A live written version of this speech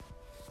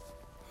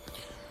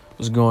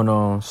What's going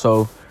on?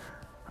 So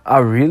I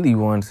really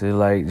wanted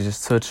to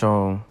just touch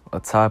on a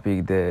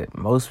topic that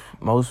most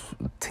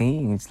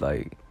teens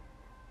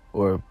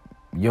or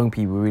young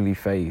people really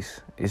face.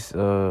 It's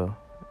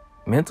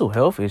mental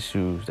health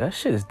issues. That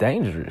shit is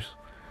dangerous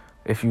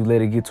if you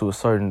let it get to a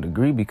certain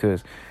degree,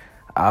 because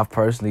I've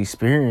personally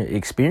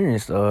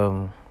experienced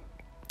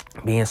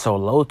being so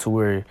low to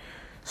where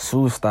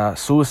suicide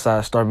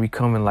started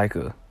becoming like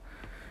an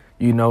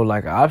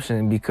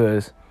option,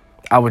 because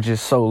I was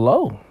just so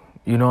low.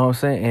 You know what I'm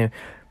saying? And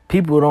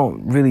people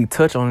don't really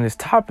touch on this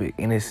topic,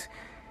 and it's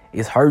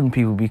hurting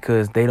people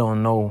because they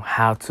don't know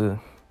how to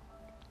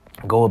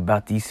go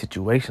about these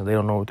situations. They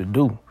don't know what to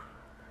do,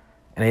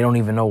 and they don't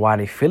even know why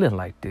they feeling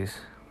like this.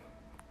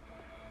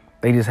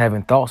 They just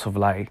having thoughts of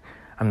like,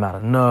 I'm not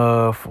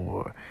enough,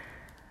 or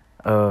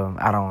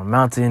I don't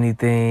amount to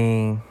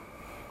anything.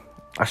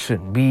 I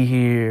shouldn't be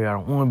here. I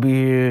don't want to be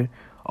here.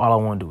 All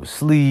I want to do is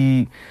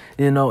sleep.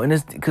 And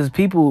it's because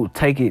people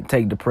take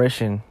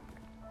depression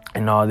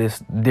and all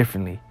this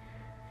differently.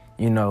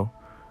 And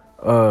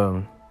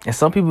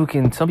some people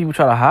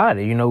try to hide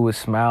it, with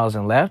smiles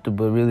and laughter,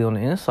 but really on the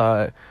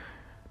inside,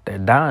 they're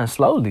dying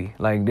slowly.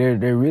 Like they're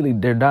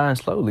dying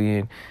slowly.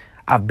 And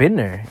I've been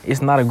there.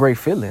 It's not a great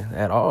feeling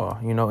at all,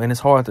 and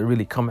it's hard to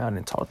really come out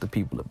and talk to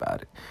people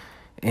about it.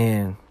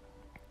 And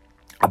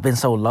I've been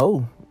so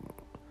low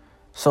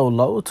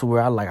to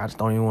where I just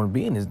don't even want to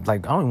be in this.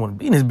 Like, I don't even want to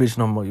be in this bitch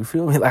no more. You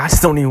feel me? Like, I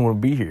just don't even want to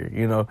be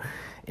here,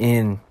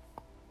 And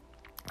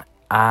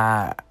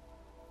I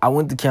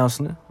went to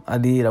counseling. I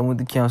went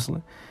to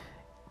counseling.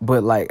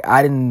 But,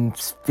 I didn't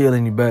feel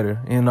any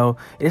better,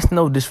 It's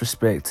no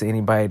disrespect to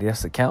anybody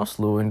that's a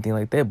counselor or anything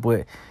like that,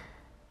 but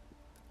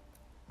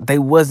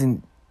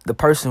the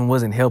person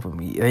wasn't helping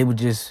me. They were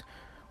just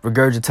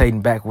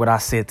regurgitating back what I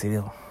said to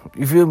them.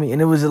 You feel me?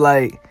 And it was just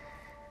like,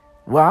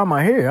 why am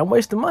I here? I'm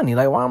wasting money.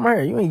 Like, why am I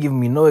here? You ain't giving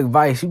me no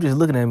advice. You just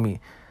looking at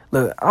me.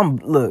 I'm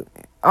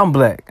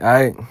black, all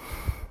right?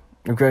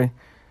 Okay?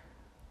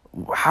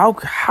 How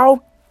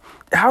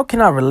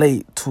can I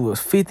relate to a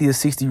 50 or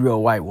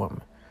 60-year-old white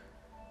woman?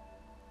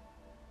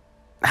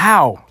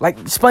 How?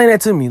 Explain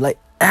that to me.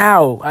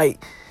 How?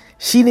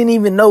 She didn't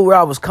even know where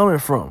I was coming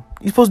from.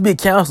 You're supposed to be a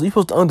counselor. You're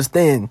supposed to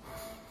understand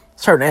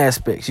certain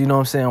aspects, you know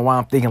what I'm saying, why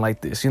I'm thinking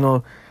like this,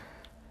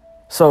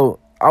 So,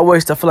 I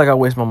feel like I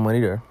waste my money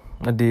there.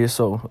 I did.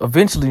 So,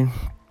 eventually,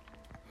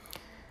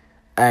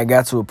 I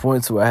got to a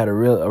point where I had a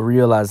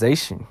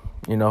realization,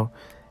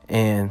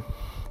 and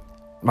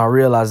my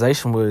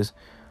realization was,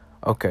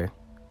 okay,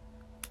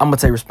 I'm going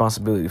to take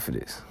responsibility for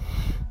this.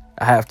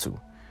 I have to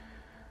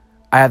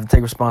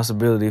take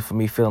responsibility for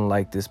me feeling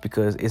like this,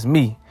 because it's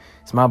me.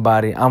 It's my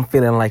body. I'm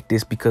feeling like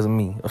this because of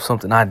me, of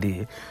something I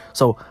did.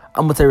 So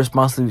I'm going to take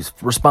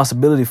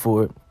responsibility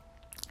for it.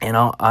 And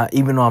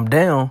even though I'm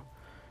down,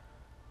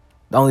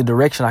 the only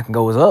direction I can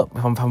go is up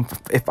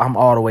if I'm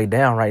all the way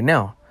down right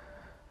now.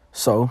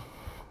 So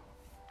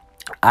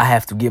I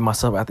have to get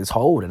myself out this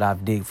hole that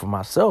I've digged for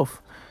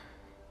myself.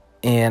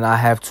 And I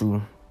have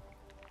to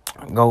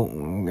go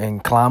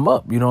and climb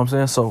up, you know what I'm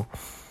saying? So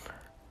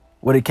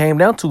what it came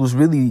down to was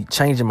really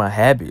changing my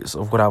habits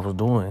of what I was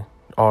doing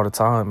all the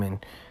time,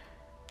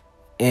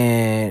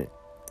 and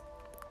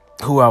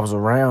who I was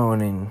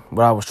around and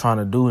what I was trying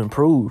to do,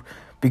 improve,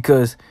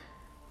 because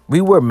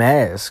we wear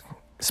masks,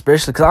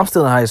 especially because I'm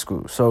still in high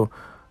school. So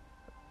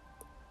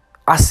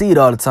I see it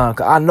all the time.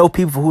 Cause I know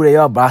people for who they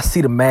are, but I see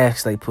the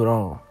masks they put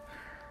on,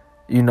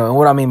 and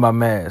what I mean by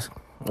mask,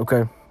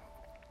 okay?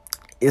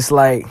 It's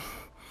like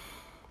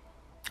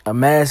a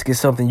mask is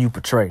something you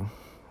portray.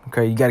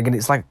 Okay, you gotta get it.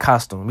 It's like a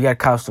costume. You got a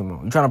costume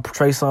on. You're trying to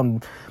portray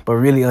something, but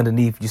really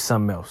underneath you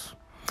something else.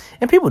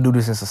 And people do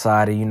this in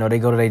society. They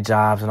go to their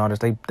jobs and all this.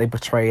 They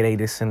portray they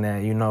this and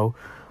that.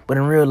 But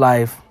in real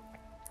life,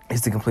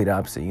 it's the complete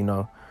opposite.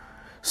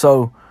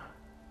 So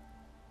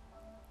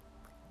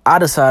I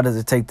decided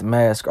to take the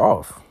mask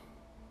off.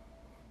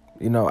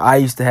 I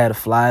used to have the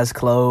flyest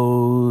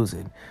clothes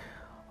and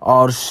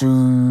all the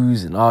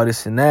shoes and all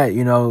this and that.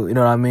 You know what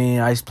I mean?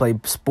 I used to play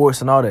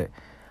sports and all that.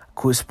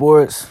 Quit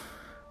sports.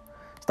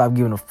 Stop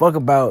giving a fuck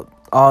about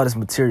all this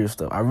material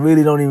stuff. I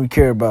really don't even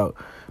care about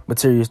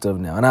material stuff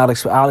now. And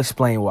I'll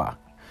explain why.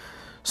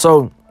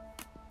 So,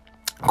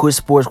 quit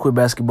sports, quit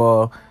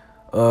basketball.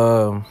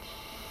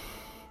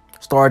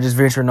 Start just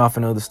venturing off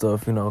into other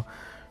stuff,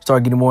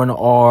 Start getting more into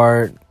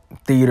art,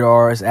 theater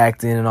arts,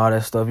 acting, and all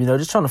that stuff.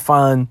 Just trying to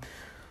find,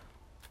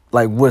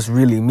 what's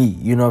really me.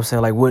 You know what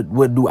I'm saying?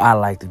 What do I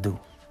like to do?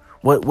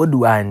 What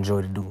do I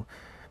enjoy to do?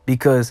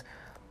 Because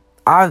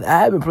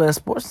I've been playing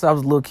sports since I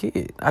was a little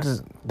kid.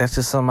 That's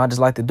just something I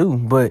just like to do.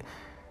 But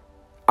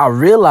I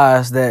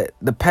realized that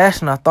the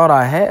passion I thought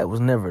I had was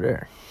never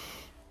there.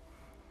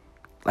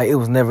 It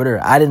was never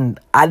there. I didn't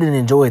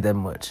enjoy it that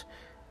much.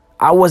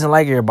 I wasn't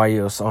like everybody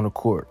else on the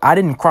court. I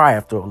didn't cry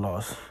after a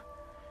loss.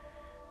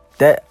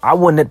 I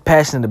wasn't that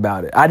passionate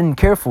about it. I didn't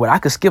care for it. I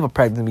could skip a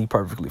practice and be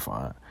perfectly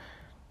fine.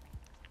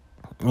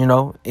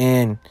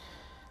 And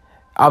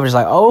I was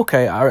like, oh,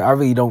 okay, I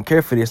really don't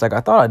care for this like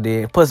I thought I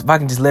did. Plus, if I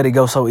can just let it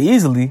go so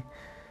easily,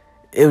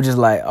 it was just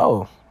like,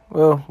 oh,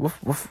 Well,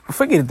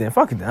 forget it then.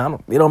 Fuck it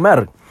then. It don't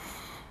matter.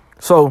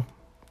 So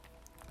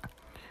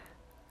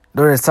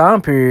during this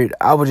time period,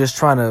 I was just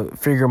trying to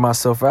figure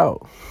myself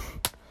out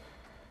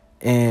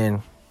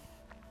and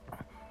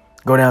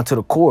go down to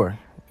the core,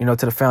 to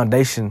the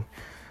foundation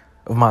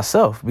of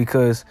myself,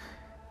 because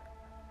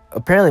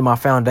apparently my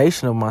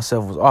foundation of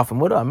myself was off. And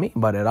what do I mean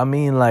by that? I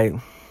mean, like,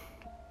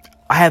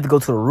 I had to go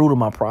to the root of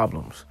my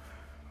problems,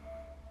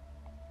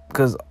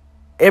 because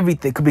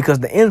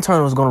the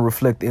internal is going to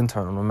reflect the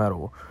internal no matter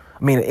what.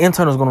 I mean, the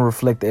internal is going to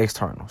reflect the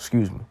external,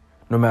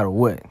 no matter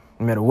what.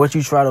 No matter what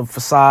you try to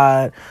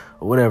facade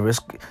or whatever,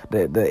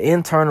 the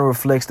internal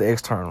reflects the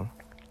external.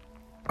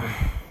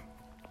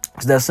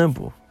 It's that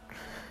simple.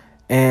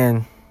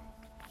 And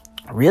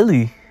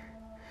really,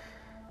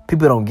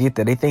 people don't get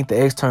that. They think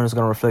the external is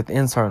going to reflect the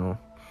internal.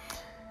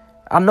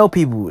 I know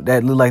people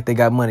that look like they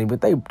got money,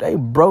 but they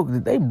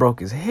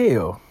broke as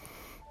hell.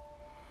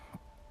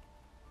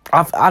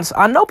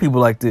 I know people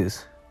like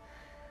this.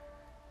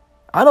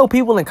 I know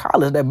people in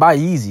college that buy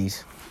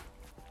Yeezys,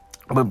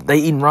 but they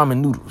eating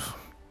ramen noodles.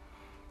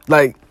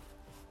 Like,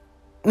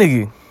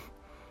 nigga,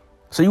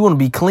 so you want to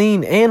be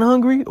clean and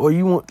hungry? Or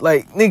you want,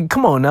 like, nigga,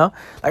 come on now.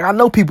 Like, I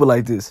know people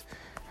like this,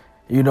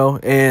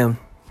 and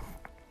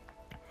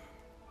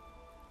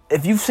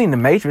if you've seen The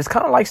Matrix, it's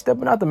kind of like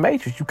stepping out the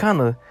Matrix.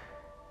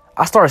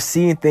 I start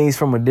seeing things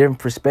from a different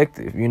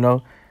perspective,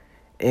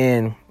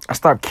 and I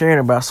start caring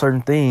about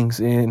certain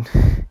things, and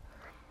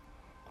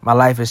my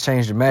life has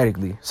changed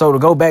dramatically. So to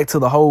go back to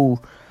the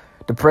whole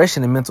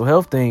depression and mental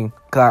health thing,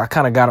 because I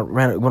kind of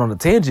went on a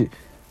tangent,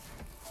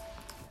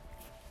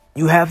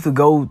 you have to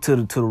go to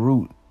the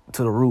root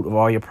of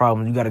all your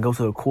problems. You got to go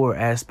to the core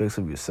aspects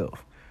of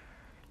yourself.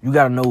 You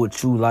got to know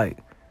what you like.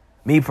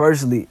 Me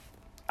personally,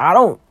 I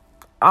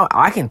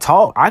can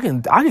talk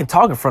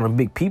in front of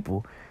big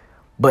people,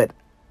 but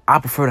I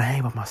prefer to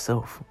hang by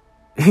myself.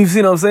 You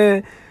see what I'm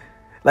saying?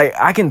 Like,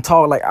 I can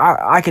talk, like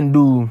I can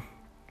do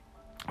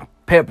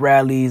pep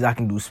rallies, I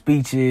can do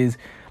speeches.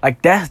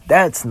 Like,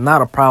 that's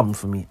not a problem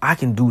for me. I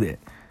can do that.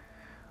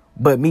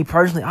 But me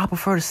personally, I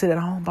prefer to sit at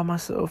home by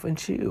myself and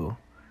chill.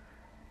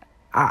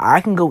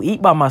 I can go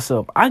eat by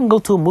myself. I can go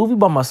to a movie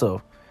by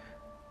myself.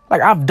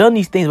 Like, I've done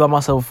these things by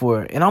myself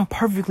before, and I'm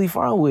perfectly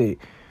fine with it.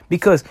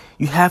 Because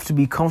you have to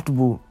be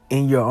comfortable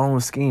in your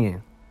own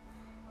skin.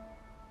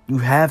 You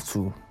have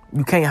to.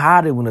 You can't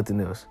hide it with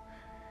nothing else.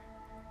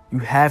 You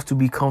have to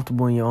be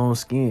comfortable in your own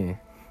skin.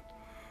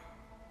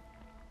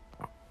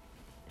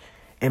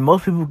 And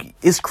most people,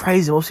 it's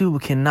crazy. Most people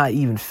cannot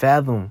even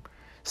fathom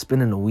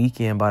spending the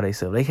weekend by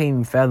themselves. They can't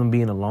even fathom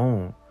being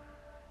alone.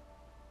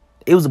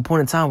 It was a point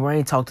in time where I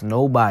ain't talked to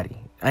nobody.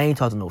 I ain't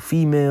talked to no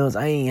females.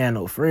 I ain't had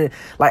no friends.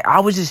 Like, I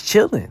was just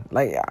chilling.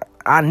 Like,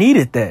 I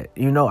needed that.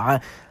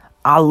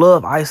 I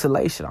love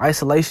isolation.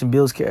 Isolation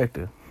builds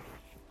character.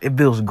 It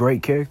builds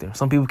great character.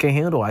 Some people can't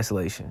handle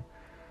isolation.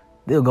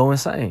 They'll go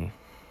insane.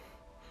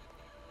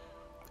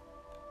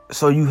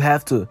 So you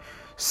have to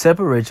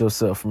separate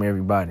yourself from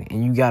everybody,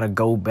 and you got to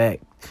go back.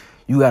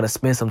 You got to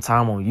spend some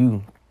time on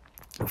you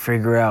and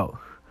figure out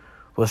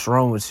what's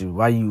wrong with you.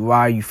 Why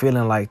are you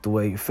feeling like the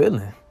way you're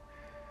feeling?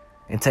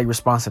 And take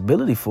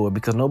responsibility for it,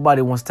 because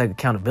nobody wants to take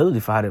accountability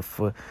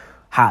for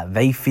how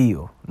they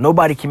feel.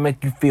 Nobody can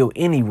make you feel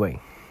any way.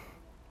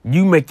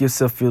 You make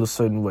yourself feel a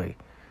certain way.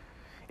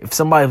 If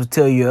somebody would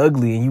tell you you're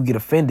ugly and you get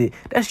offended,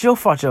 that's your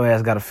fault your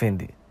ass got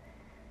offended.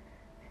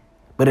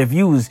 But if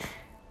you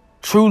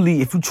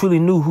truly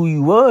knew who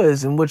you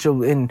was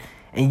and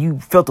and you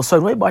felt a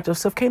certain way about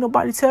yourself, can't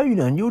nobody tell you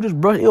nothing. You'll just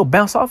it'll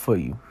bounce off of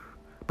you.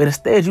 But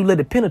instead, you let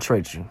it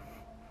penetrate you.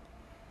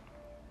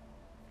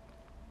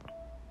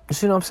 You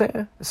see what I'm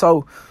saying?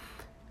 So,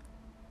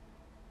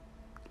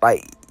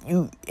 like,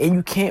 you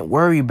can't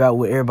worry about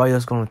what everybody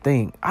else gonna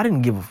think. I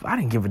didn't give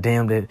a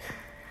damn that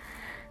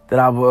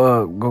I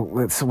would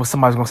what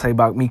somebody's gonna say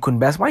about me quitting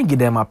basketball. I didn't give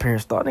a damn my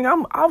parents thought.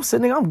 I'm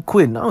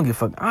quitting. I don't give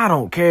a fuck. I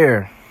don't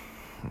care.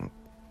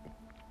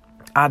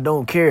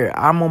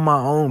 I'm on my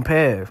own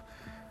path.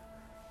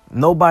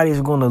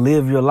 Nobody's gonna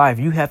live your life.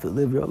 You have to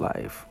live your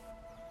life.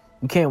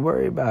 You can't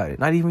worry about it.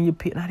 Not even your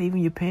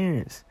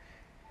parents.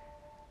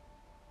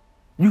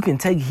 You can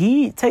take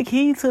heed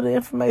to the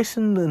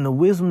information and the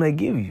wisdom they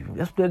give you.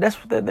 That's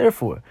what they're there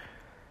for.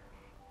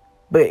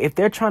 But if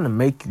they're trying to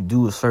make you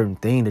do a certain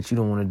thing that you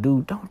don't want to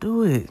do, don't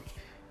do it.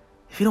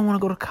 If you don't want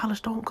to go to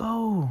college, don't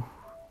go.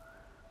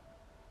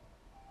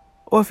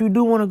 Or if you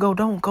do want to go,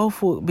 don't go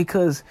for it,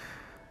 because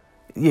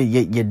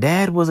your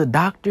dad was a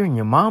doctor and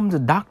your mom's a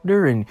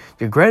doctor and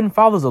your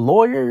grandfather's a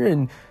lawyer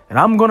and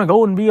I'm going to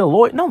go and be a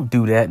lawyer. Don't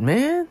do that,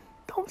 man.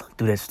 Don't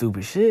do that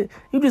stupid shit.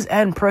 You just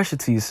adding pressure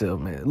to yourself,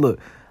 man. Look,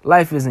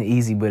 life isn't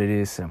easy, but it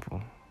is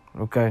simple.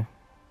 Okay?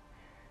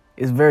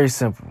 It's very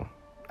simple.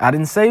 I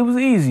didn't say it was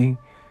easy,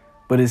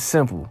 but it's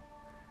simple.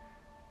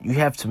 You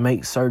have to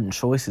make certain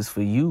choices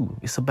for you.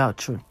 It's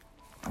about you.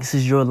 This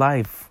is your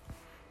life.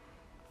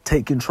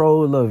 Take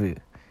control of it.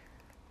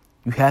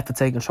 You have to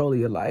take control of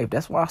your life.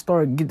 That's why I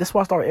started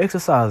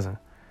exercising.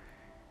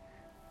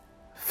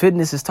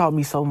 Fitness has taught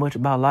me so much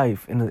about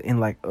life in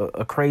like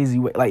a crazy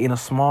way, like in a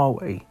small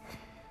way.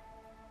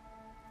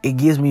 it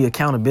gives me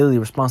accountability,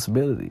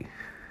 responsibility.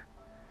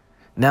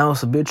 Now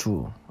it's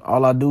habitual.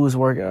 All I do is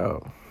work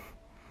out.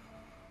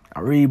 I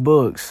read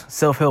books,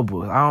 self-help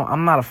books.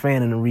 I'm not a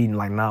fan of reading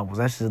like novels.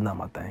 That's just not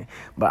my thing.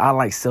 But I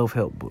like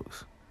self-help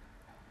books.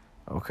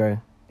 Okay?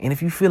 And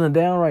if you're feeling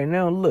down right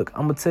now, look,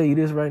 I'm going to tell you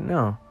this right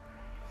now.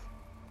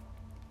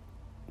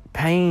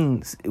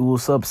 Pains will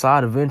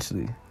subside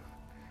eventually.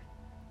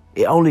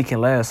 It only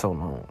can last so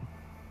long.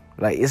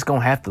 Like, it's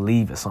going to have to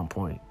leave at some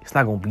point. It's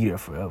not going to be there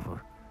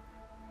forever.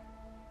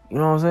 You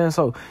know what I'm saying?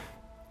 So,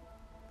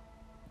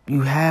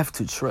 you have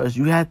to trust.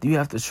 You have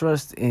to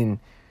trust in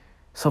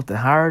something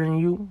higher than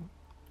you,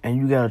 and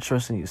you got to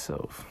trust in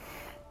yourself.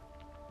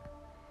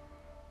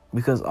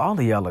 Because all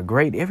of y'all are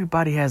great.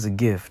 Everybody has a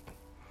gift.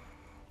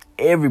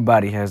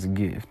 Everybody has a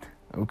gift,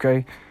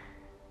 okay?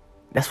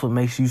 That's what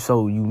makes you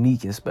so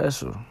unique and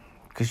special,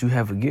 because you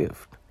have a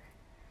gift.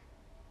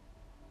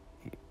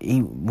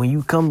 When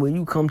you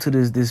come to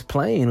this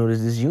plane or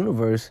this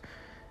universe,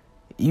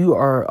 you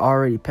are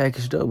already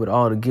packaged up with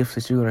all the gifts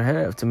that you're gonna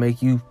have to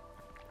make you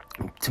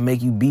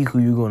be who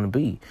you're gonna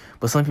be.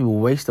 But some people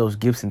waste those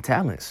gifts and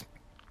talents,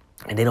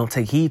 and they don't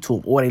take heed to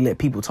them, or they let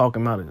people talk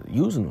them out of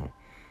using them.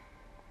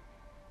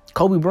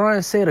 Kobe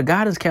Bryant said a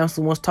guidance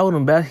counselor once told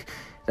him that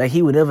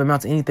he would never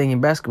amount to anything in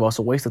basketball. It's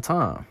a waste of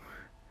time.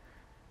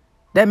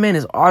 That man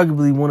is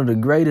arguably one of the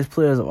greatest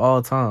players of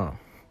all time.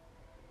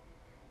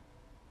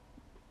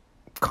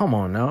 Come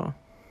on now.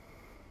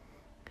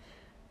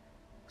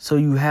 So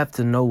you have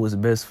to know what's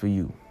best for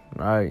you,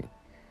 all right?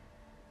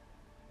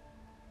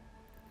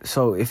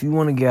 So if you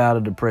want to get out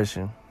of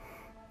depression,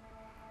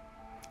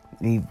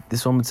 this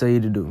is what I'm going to tell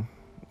you to do.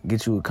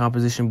 Get you a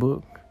composition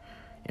book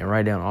and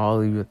write down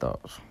all of your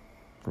thoughts.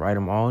 Write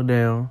them all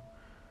down.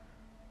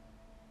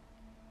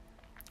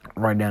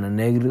 Write down the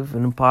negative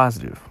and the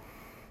positive.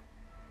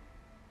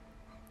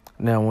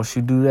 Now, once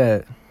you do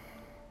that,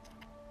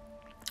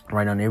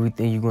 write down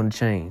everything you're going to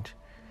change.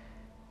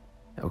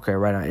 Okay,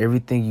 write down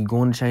everything you're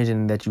going to change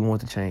and that you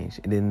want to change.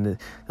 And then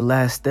the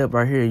last step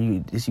right here, you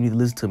need to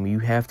listen to me. You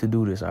have to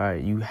do this, all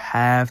right? You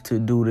have to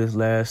do this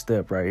last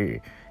step right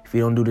here. If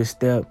you don't do this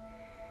step,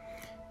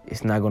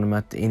 it's not going to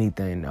amount to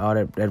anything. All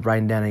that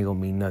writing down ain't going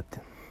to mean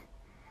nothing.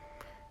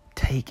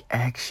 Take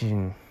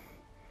action.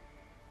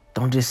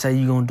 Don't just say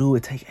you're going to do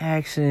it. Take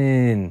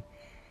action.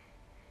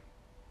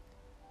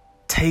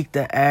 Take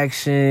the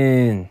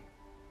action.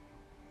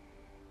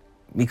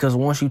 Because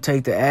once you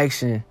take the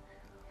action,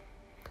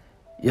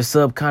 your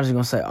subconscious is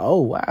going to say,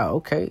 oh, wow,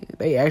 okay.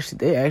 They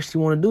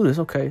actually want to do this,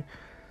 okay.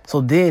 So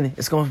then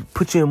it's going to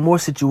put you in more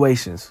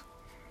situations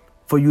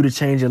for you to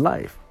change your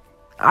life.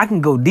 I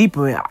can go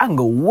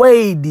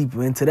way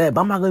deeper into that,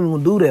 but I'm not going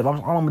to do that. All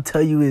I'm going to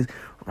tell you is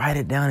write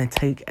it down and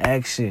take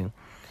action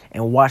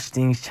and watch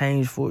things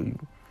change for you.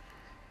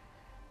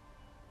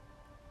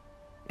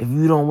 If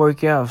you don't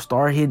work out,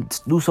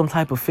 do some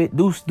type of fit,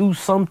 do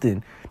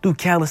something. Do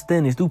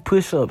calisthenics, do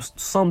push-ups,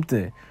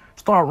 something.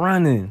 Start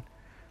running.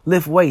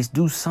 Lift weights,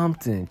 do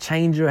something.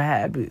 Change your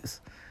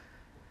habits.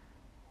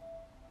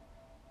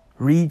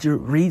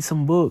 Read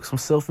some books, some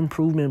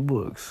self-improvement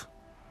books.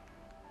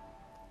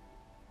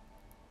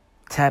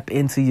 Tap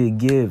into your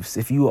gifts.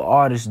 If you're an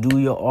artist, do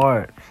your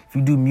art. If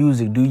you do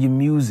music, do your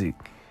music.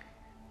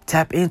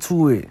 Tap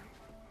into it.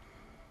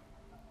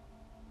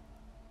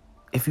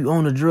 If you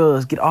own the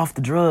drugs, get off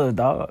the drugs,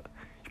 dog.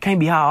 You can't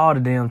be high all the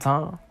damn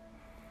time.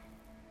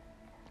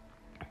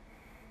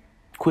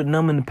 Quit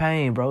numbing the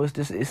pain, bro.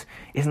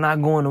 It's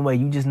not going away.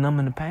 You just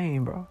numbing the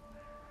pain, bro.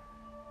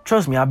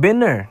 Trust me, I've been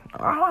there.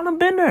 I've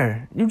been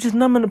there. You just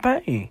numbing the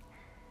pain.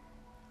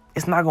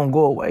 It's not going to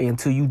go away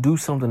until you do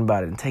something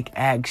about it and take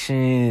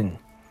action.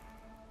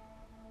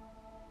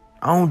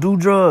 I don't do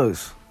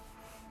drugs.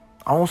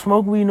 I don't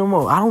smoke weed no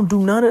more. I don't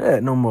do none of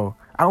that no more.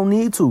 I don't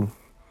need to.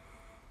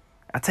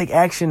 I take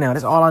action now.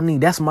 That's all I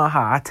need. That's my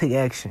high. I take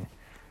action.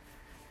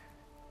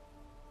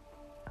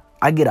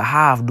 I get a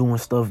high of doing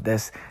stuff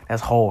that's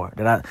hard,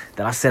 that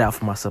I set out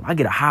for myself. I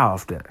get a high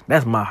off that.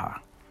 That's my high.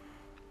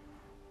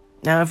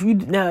 Now,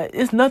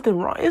 it's nothing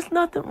wrong. It's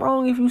nothing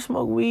wrong if you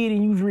smoke weed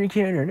and you drink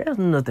here and there. There's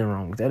nothing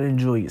wrong with that.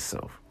 Enjoy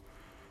yourself.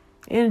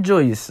 Enjoy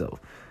yourself.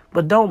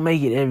 But don't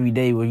make it every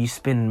day where you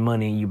spending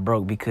money and you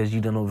broke because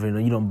you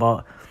done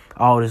bought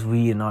all this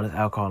weed and all this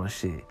alcohol and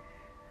shit.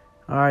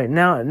 All right,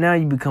 now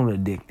you becoming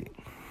addicted.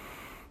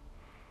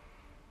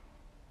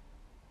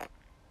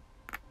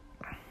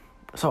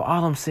 So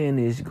all I'm saying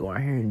is you go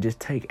out here and just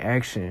take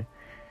action.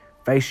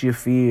 Face your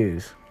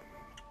fears.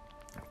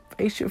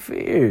 Face your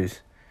fears.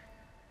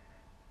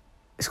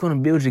 It's going to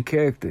build your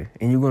character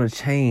and you're going to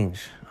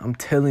change. I'm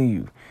telling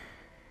you.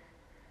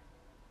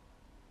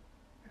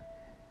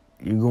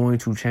 You're going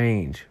to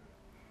change.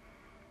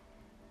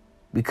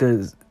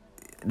 Because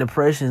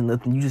depression is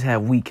nothing. You just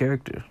have weak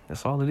character.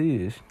 That's all it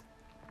is.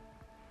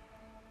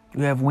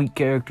 You have weak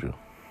character.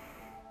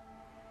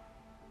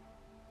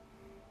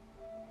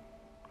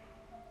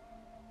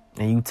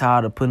 And you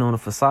tired of putting on a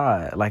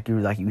facade like you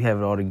have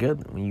it all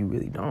together when you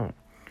really don't.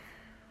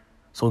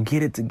 So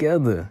get it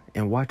together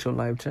and watch your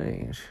life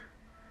change.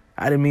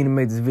 I didn't mean to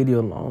make this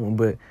video long,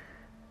 but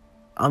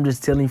I'm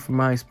just telling you from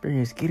my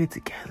experience, get it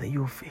together,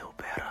 you'll feel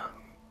better.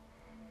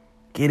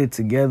 Get it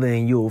together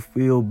and you'll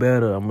feel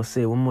better. I'm going to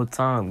say it one more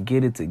time.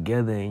 Get it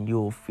together and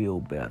you'll feel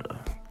better.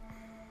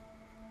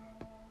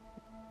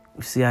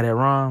 You see how that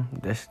rhyme?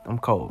 I'm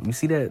cold. You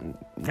see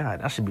that?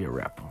 God, I should be a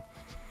rapper.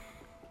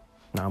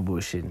 Nah, I'm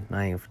bullshitting.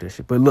 I ain't for that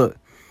shit. But look,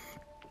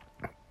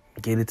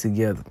 get it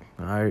together,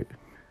 all right?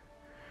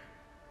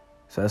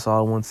 So that's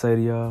all I want to say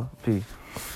to y'all. Peace.